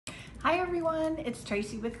Hi everyone, it's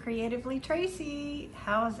Tracy with Creatively Tracy.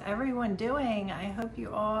 How's everyone doing? I hope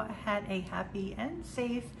you all had a happy and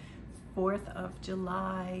safe 4th of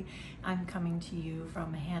July. I'm coming to you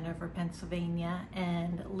from Hanover, Pennsylvania,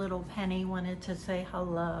 and little Penny wanted to say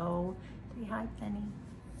hello. Say hi, Penny.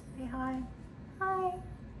 Say hi. Hi.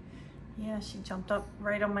 Yeah, she jumped up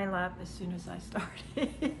right on my lap as soon as I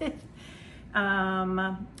started.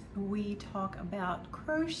 We talk about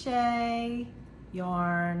crochet,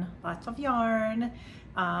 yarn, lots of yarn,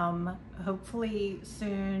 hopefully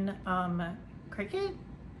soon Cricut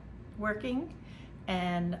working,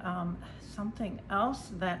 and something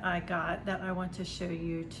else that I got that I want to show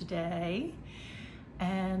you today,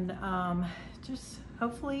 and just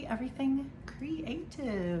hopefully everything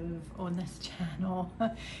creative on this channel.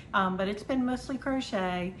 But it's been mostly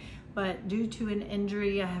crochet, but due to an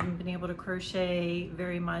injury I haven't been able to crochet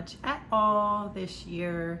very much at all this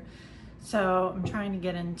year. So I'm trying to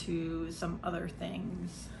get into some other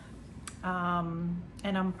things. And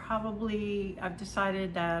I've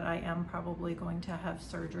decided that I am probably going to have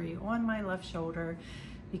surgery on my left shoulder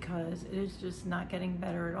because it is just not getting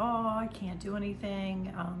better at all. I can't do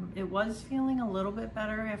anything. It was feeling a little bit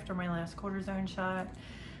better after my last cortisone shot,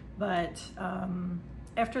 but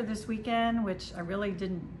after this weekend, which I really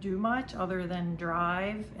didn't do much other than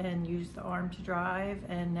drive and use the arm to drive,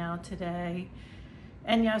 and now today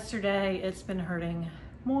and yesterday, it's been hurting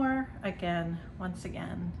more again, once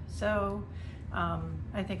again. So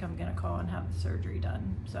I think I'm gonna call and have the surgery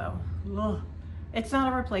done. So it's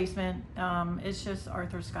not a replacement, it's just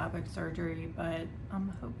arthroscopic surgery, but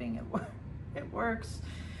I'm hoping it works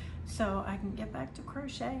so I can get back to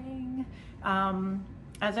crocheting.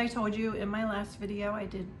 As I told you in my last video, I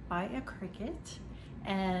did buy a Cricut,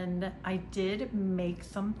 and I did make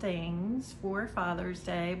some things for Father's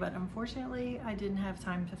Day, but unfortunately I didn't have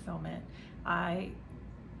time to film it. I,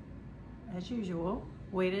 as usual,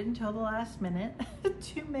 waited until the last minute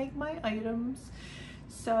to make my items.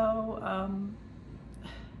 So,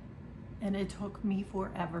 and it took me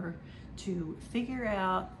forever to figure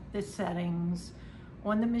out the settings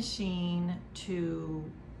on the machine to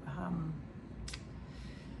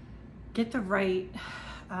get the right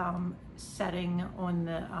setting on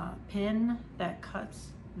the pin that cuts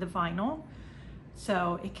the vinyl.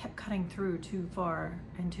 So it kept cutting through too far,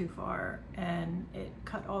 and it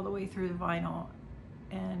cut all the way through the vinyl,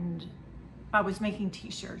 and I was making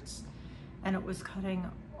t-shirts and it was cutting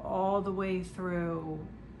all the way through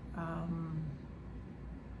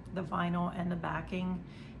the vinyl and the backing,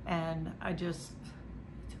 and it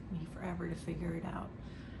took me forever to figure it out.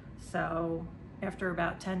 So after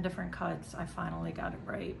about 10 different cuts, I finally got it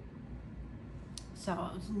right. So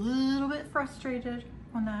I was a little bit frustrated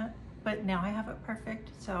on that, but now I have it perfect,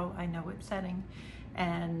 so I know what setting,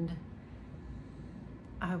 and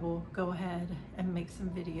I will go ahead and make some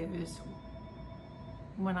videos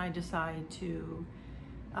when I decide to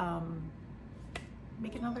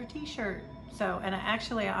make another t-shirt. So, and I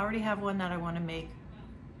already have one that I want to make.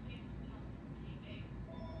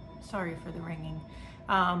 Sorry for the ringing.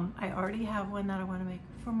 I already have one that I want to make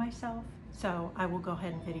for myself, so I will go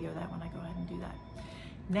ahead and video that when I go ahead and do that.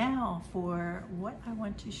 Now for what I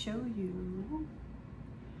want to show you,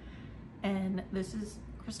 and this is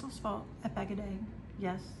Crystal's fault at Bag a Day.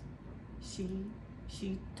 Yes, she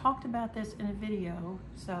talked about this in a video,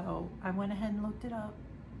 so I went ahead and looked it up.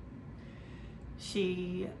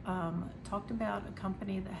 She talked about a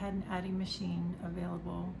company that had an adding machine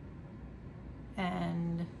available,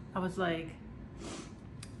 and I was like,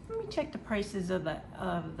 let me check the prices of the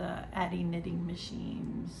Addy knitting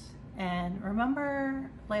machines. And remember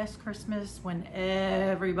last Christmas when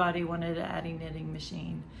everybody wanted an Addy knitting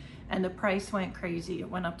machine and the price went crazy? It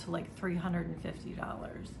went up to like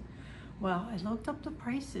 $350. Well, I looked up the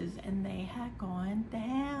prices and they had gone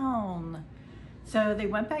down. So they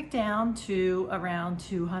went back down to around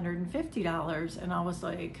 $250, and I was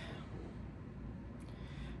like,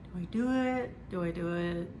 do I do it? Do I do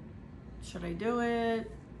it? Should I do it?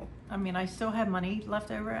 I mean, I still had money left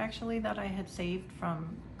over actually that I had saved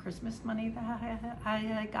from Christmas money that I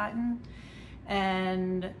had gotten.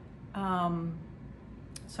 And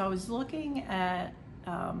so I was looking at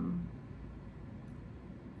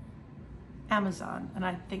Amazon, and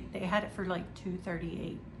I think they had it for like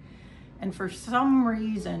 $238. And for some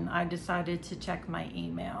reason, I decided to check my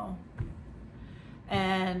email.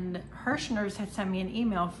 And Hirschner's had sent me an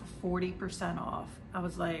email for 40% off. I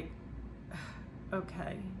was like,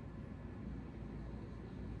 okay,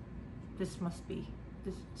 this must be,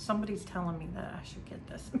 somebody's telling me that I should get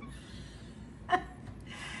this.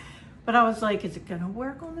 But I was like, is it gonna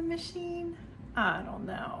work on the machine? I don't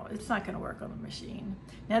know. It's not going to work on the machine.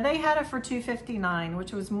 Now they had it for $2.59,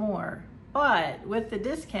 which was more, but with the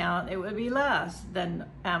discount, it would be less than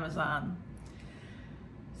Amazon.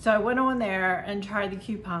 So I went on there and tried the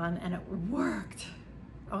coupon and it worked.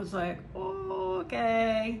 I was like, oh,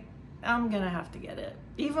 okay, I'm going to have to get it.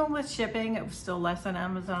 Even with shipping, it was still less than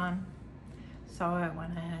Amazon. So I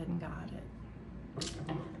went ahead and got it.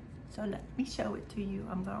 So let me show it to you.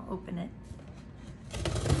 I'm going to open it.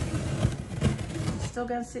 Still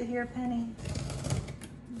gonna sit here, Penny?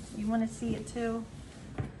 You want to see it too?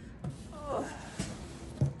 Oh.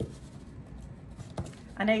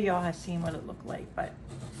 I know y'all have seen what it looked like, but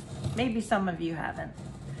maybe some of you haven't.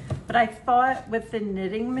 But I thought with the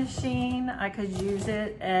knitting machine, I could use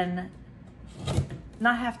it and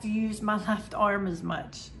not have to use my left arm as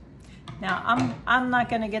much. Now, I'm not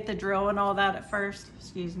gonna get the drill and all that at first.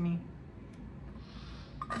 Excuse me.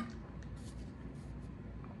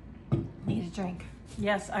 Need a drink.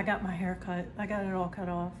 Yes, I got my hair cut. I got it all cut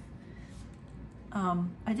off.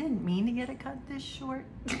 I didn't mean to get it cut this short,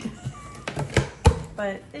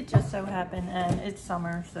 but it just so happened, and it's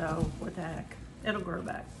summer, so what the heck? It'll grow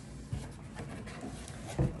back.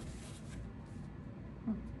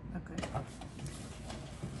 Okay.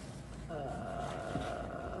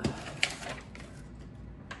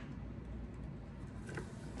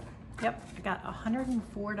 Yep, I got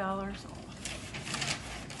 $104 off.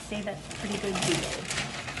 Say that's a pretty good deal.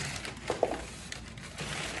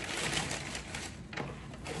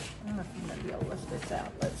 I don't know if I'm gonna be able to lift this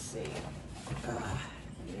out. Let's see.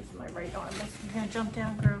 Use my right arm. You're gonna jump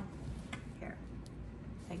down, girl. Here.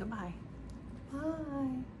 Say goodbye. Hi.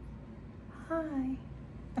 Hi.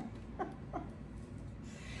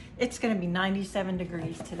 It's gonna be 97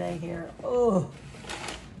 degrees today here. Oh,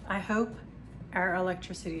 I hope our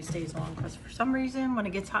electricity stays on, because for some reason when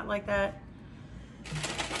it gets hot like that,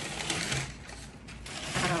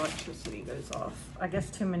 our electricity goes off. I guess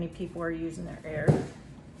too many people are using their air.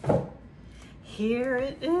 Here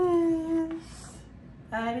it is,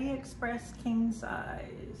 AliExpress king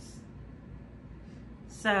size.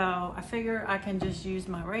 So I figure I can just use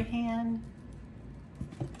my right hand,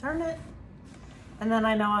 turn it, and then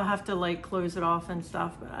I know I'll have to like close it off and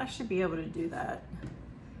stuff, but I should be able to do that.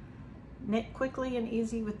 Knit quickly and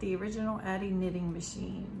easy with the original Addi knitting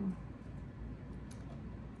machine.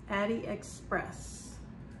 AliExpress.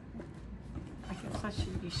 I guess I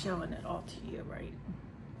should be showing it all to you, right?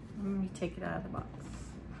 Let me take it out of the box.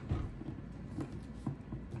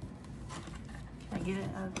 Can I get it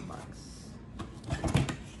out of the box?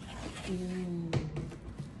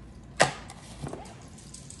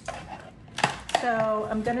 So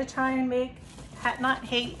I'm gonna try and make Hat Not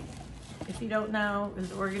Hate. If you don't know,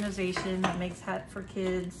 is an organization that makes hats for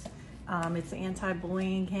kids. It's an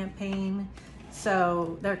anti-bullying campaign.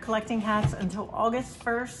 So they're collecting hats until August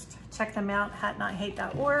 1st. Check them out,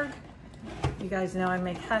 hatnothate.org. You guys know I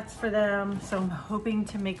make hats for them, so I'm hoping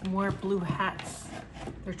to make more blue hats.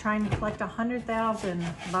 They're trying to collect 100,000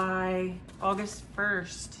 by August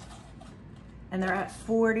 1st. And they're at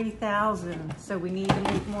 40,000, so we need to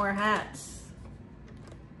make more hats.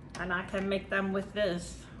 And I can make them with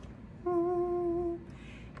this. You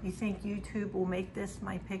think YouTube will make this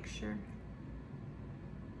my picture?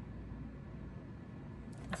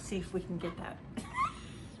 Let's see if we can get that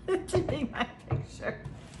to be my picture.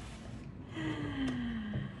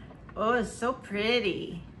 Oh, it's so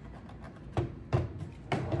pretty.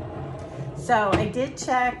 So I did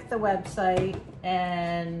check the website,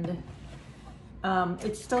 and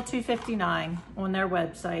it's still $2.59 on their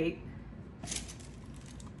website.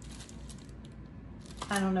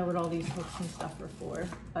 I don't know what all these hooks and stuff are for,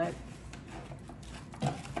 but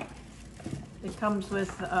it comes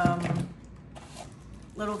with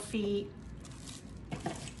little feet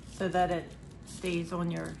so that it stays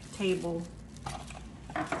on your table.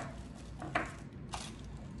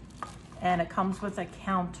 And it comes with a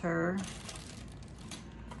counter,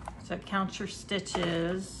 so it counts your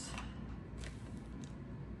stitches.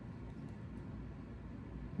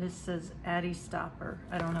 This says Addi Stopper.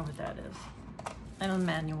 I don't know what that is. And a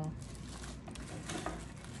manual.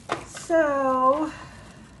 So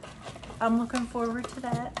I'm looking forward to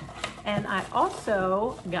that. And I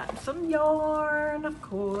also got some yarn, of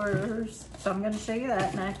course. So I'm going to show you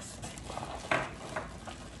that next.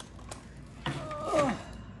 Oh.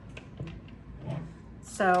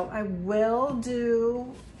 So I will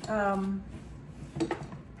do some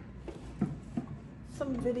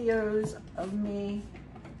videos of me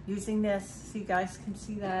using this so you guys can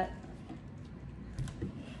see that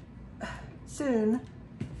soon,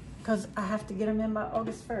 because I have to get them in by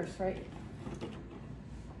August 1st, right?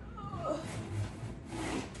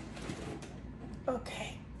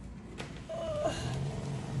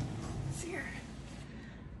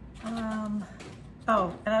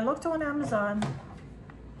 looked on Amazon.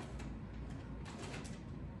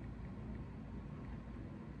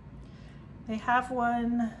 They have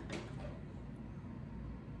one.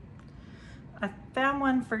 I found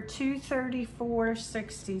one for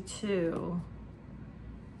 $234.62,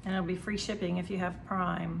 and it'll be free shipping if you have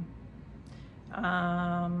Prime.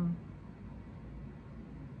 I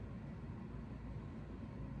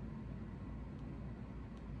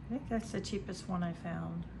think that's the cheapest one I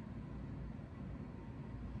found.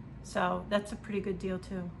 So that's a pretty good deal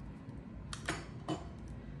too.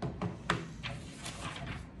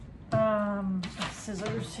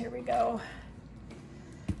 Scissors, here we go.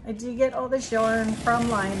 I do get all this yarn from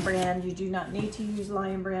Lion Brand. You do not need to use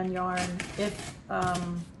Lion Brand yarn if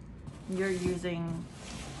you're using,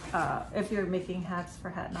 if you're making hats for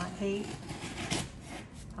Hat Not Hate.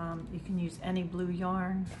 You can use any blue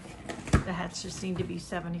yarn. The hats just need to be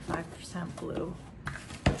 75% blue.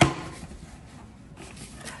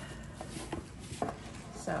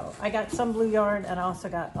 So I got some blue yarn, and I also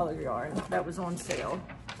got other yarn that was on sale.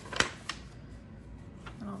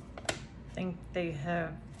 I don't think they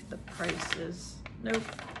have the prices. Nope.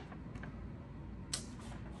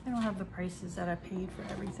 They don't have the prices that I paid for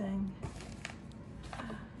everything.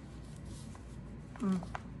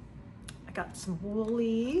 I got some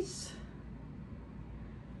woolies.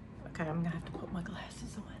 Okay, I'm gonna have to put my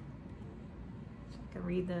glasses on so I can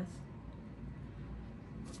read this.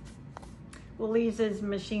 Woolies is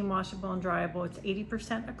machine washable and dryable. It's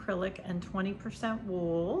 80% acrylic and 20%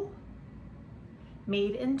 wool.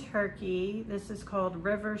 Made in Turkey. This is called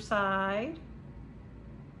Riverside.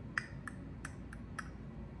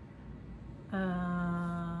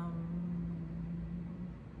 And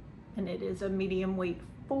it is a medium weight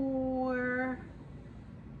 4.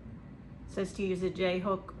 It says to use a J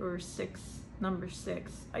hook or number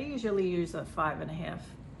 6. I usually use a 5.5.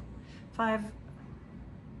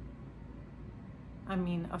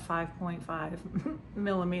 A 5.5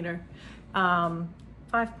 millimeter.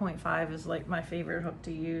 5.5 is like my favorite hook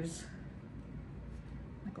to use.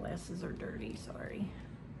 My glasses are dirty, sorry.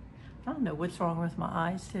 I don't know what's wrong with my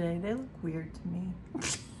eyes today. They look weird to me.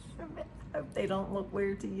 I hope they don't look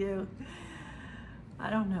weird to you. I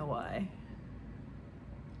don't know why.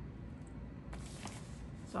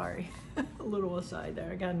 Sorry, a little aside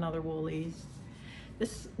there. I got another woolies.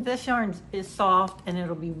 This yarn is soft and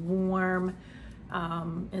it'll be warm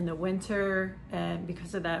in the winter, and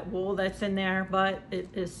because of that wool that's in there, but it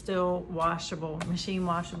is still washable, machine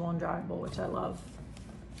washable and dryable, which I love.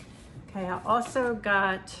 Okay, I also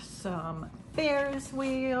got some Ferris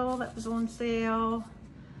wheel that was on sale.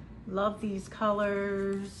 Love these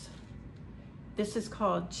colors. This is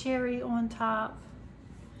called Cherry on Top.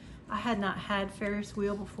 I had not had Ferris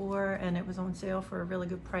wheel before, and it was on sale for a really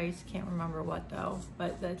good price. Can't remember what though,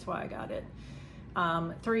 but that's why I got it.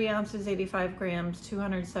 3 ounces, 85 grams,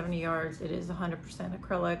 270 yards. It is 100%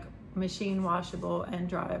 acrylic, machine washable and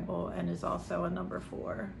dryable, and is also a number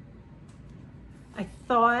 4. I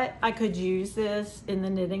thought I could use this in the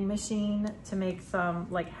knitting machine to make some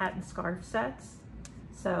like hat and scarf sets.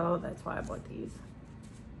 So that's why I bought these.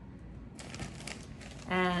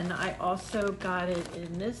 And I also got it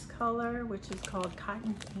in this color, which is called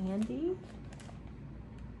Cotton Candy.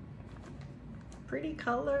 Pretty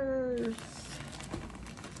colors.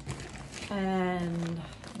 And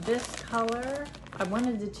this color, I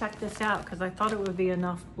wanted to check this out because I thought it would be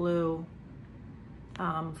enough blue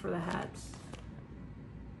for the hats.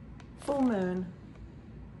 Full Moon.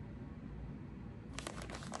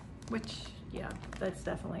 Which, yeah, that's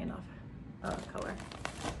definitely enough color.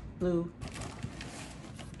 Blue.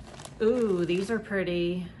 Ooh, these are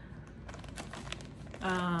pretty.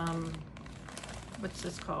 What's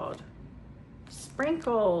this called?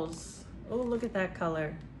 Sprinkles. Oh, look at that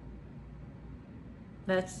color.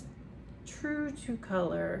 That's true to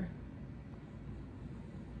color.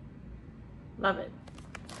 Love it.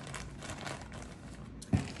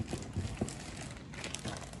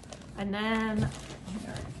 And then,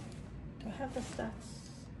 here, do I have the stats?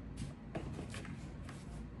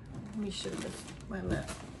 Let me show this, my lip.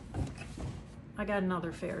 I got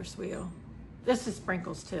another Ferris wheel. This is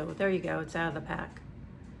sprinkles too. There you go, it's out of the pack.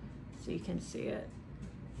 So you can see it.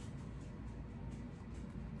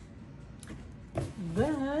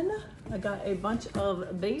 Then I got a bunch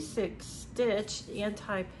of basic stitch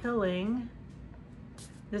anti-pilling.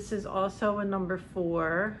 This is also a number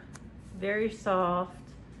 4, very soft.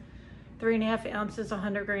 3.5 ounces,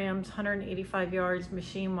 100 grams, 185 yards,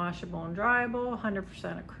 machine washable and dryable,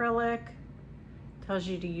 100% acrylic. Tells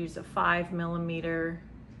you to use a 5 millimeter.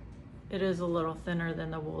 It is a little thinner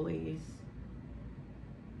than the woolies.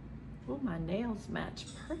 Oh, my nails match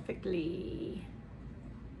perfectly.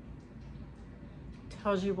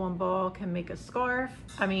 tells you one ball can make a scarf.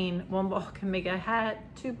 I mean, one ball can make a hat,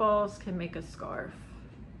 2 balls can make a scarf.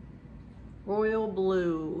 Royal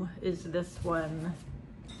blue is this one.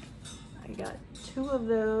 I got 2 of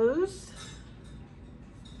those.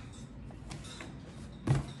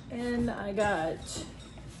 And I got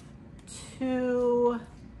 2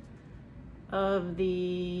 of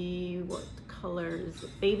the, what color is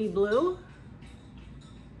it? Baby blue.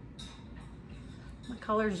 My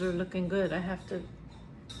colors are looking good. I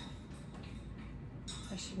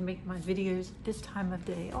should make my videos at this time of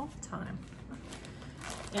day all the time.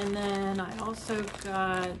 And then I also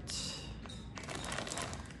got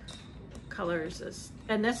colors,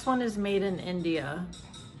 and this one is made in India.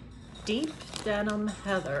 Deep Denim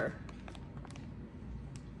Heather.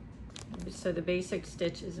 So the basic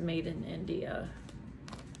stitch is made in India.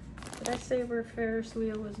 Did I say where Ferris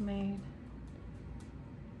wheel was made?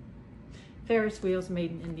 Ferris wheel's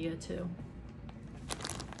made in India too.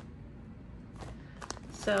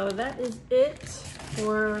 So that is it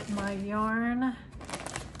for my yarn.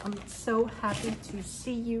 I'm so happy to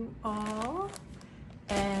see you all.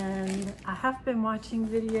 And I have been watching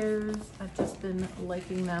videos. I've just been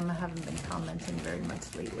liking them. I haven't been commenting very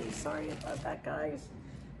much lately. Sorry about that, guys.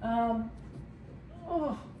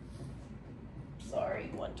 Oh, sorry,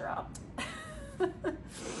 one dropped.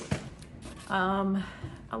 I'll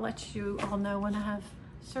let you all know when I have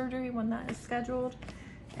surgery, when that is scheduled.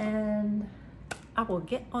 And I will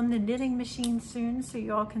get on the knitting machine soon so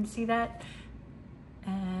you all can see that.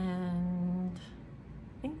 And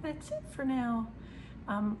I think that's it for now.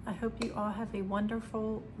 I hope you all have a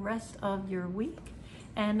wonderful rest of your week,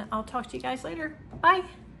 and I'll talk to you guys later. Bye.